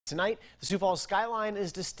Tonight, the Sioux Falls skyline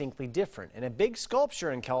is distinctly different, and a big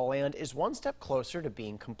sculpture in Keloland is one step closer to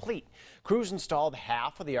being complete. Crews installed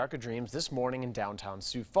half of the Arc of Dreams this morning in downtown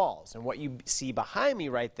Sioux Falls, and what you see behind me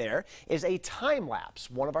right there is a time-lapse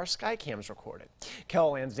one of our Skycams recorded.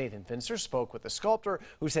 Keloland's Nathan Finster spoke with the sculptor,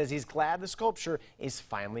 who says he's glad the sculpture is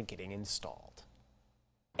finally getting installed.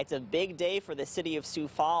 It's a big day for the city of Sioux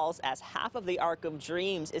Falls as half of the Arc of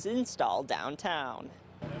Dreams is installed downtown.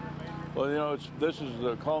 Well, you know, this is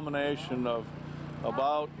the culmination of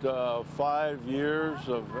about 5 years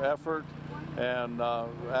of effort and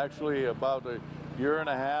actually about a year and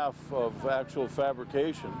a half of actual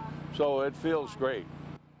fabrication. So it feels great.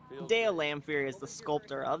 Dale Lamphere is the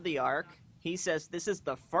sculptor of the Arc. He says this is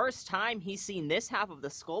the first time he's seen this half of the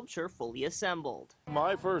sculpture fully assembled.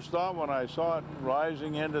 My first thought when I saw it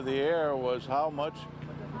rising into the air was how much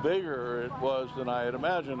bigger it was than I had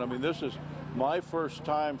imagined. I mean, this is my first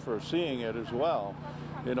time for seeing it as well.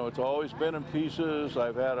 You know, it's always been in pieces.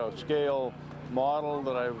 I've had a scale model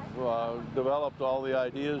that I've developed all the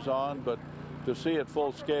ideas on, but to see it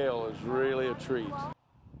full scale is really a treat.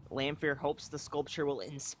 Lamphere hopes the sculpture will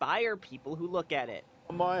inspire people who look at it.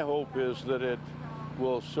 My hope is that it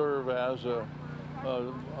will serve as a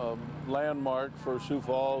landmark for Sioux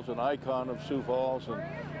Falls, an icon of Sioux Falls,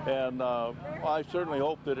 and I certainly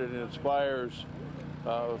hope that it inspires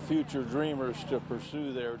future dreamers to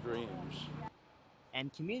pursue their dreams.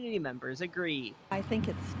 And community members agree. I think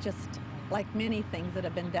it's just like many things that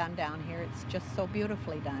have been done down here. It's just so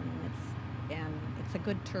beautifully done, and it's a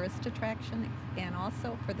good tourist attraction and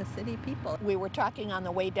also for the city people. We were talking on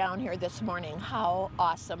the way down here this morning how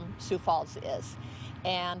awesome Sioux Falls is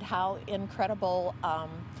and how incredible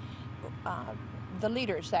the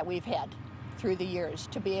leaders that we've had through the years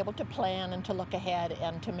to be able to plan and to look ahead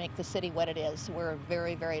and to make the city what it is. We're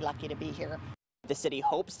very, very lucky to be here. The city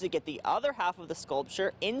hopes to get the other half of the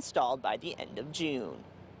sculpture installed by the end of June.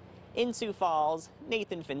 In Sioux Falls,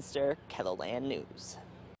 Nathan Finster, Keloland News.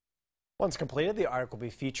 Once completed, the Arc will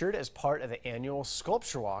be featured as part of the annual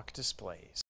Sculpture Walk displays.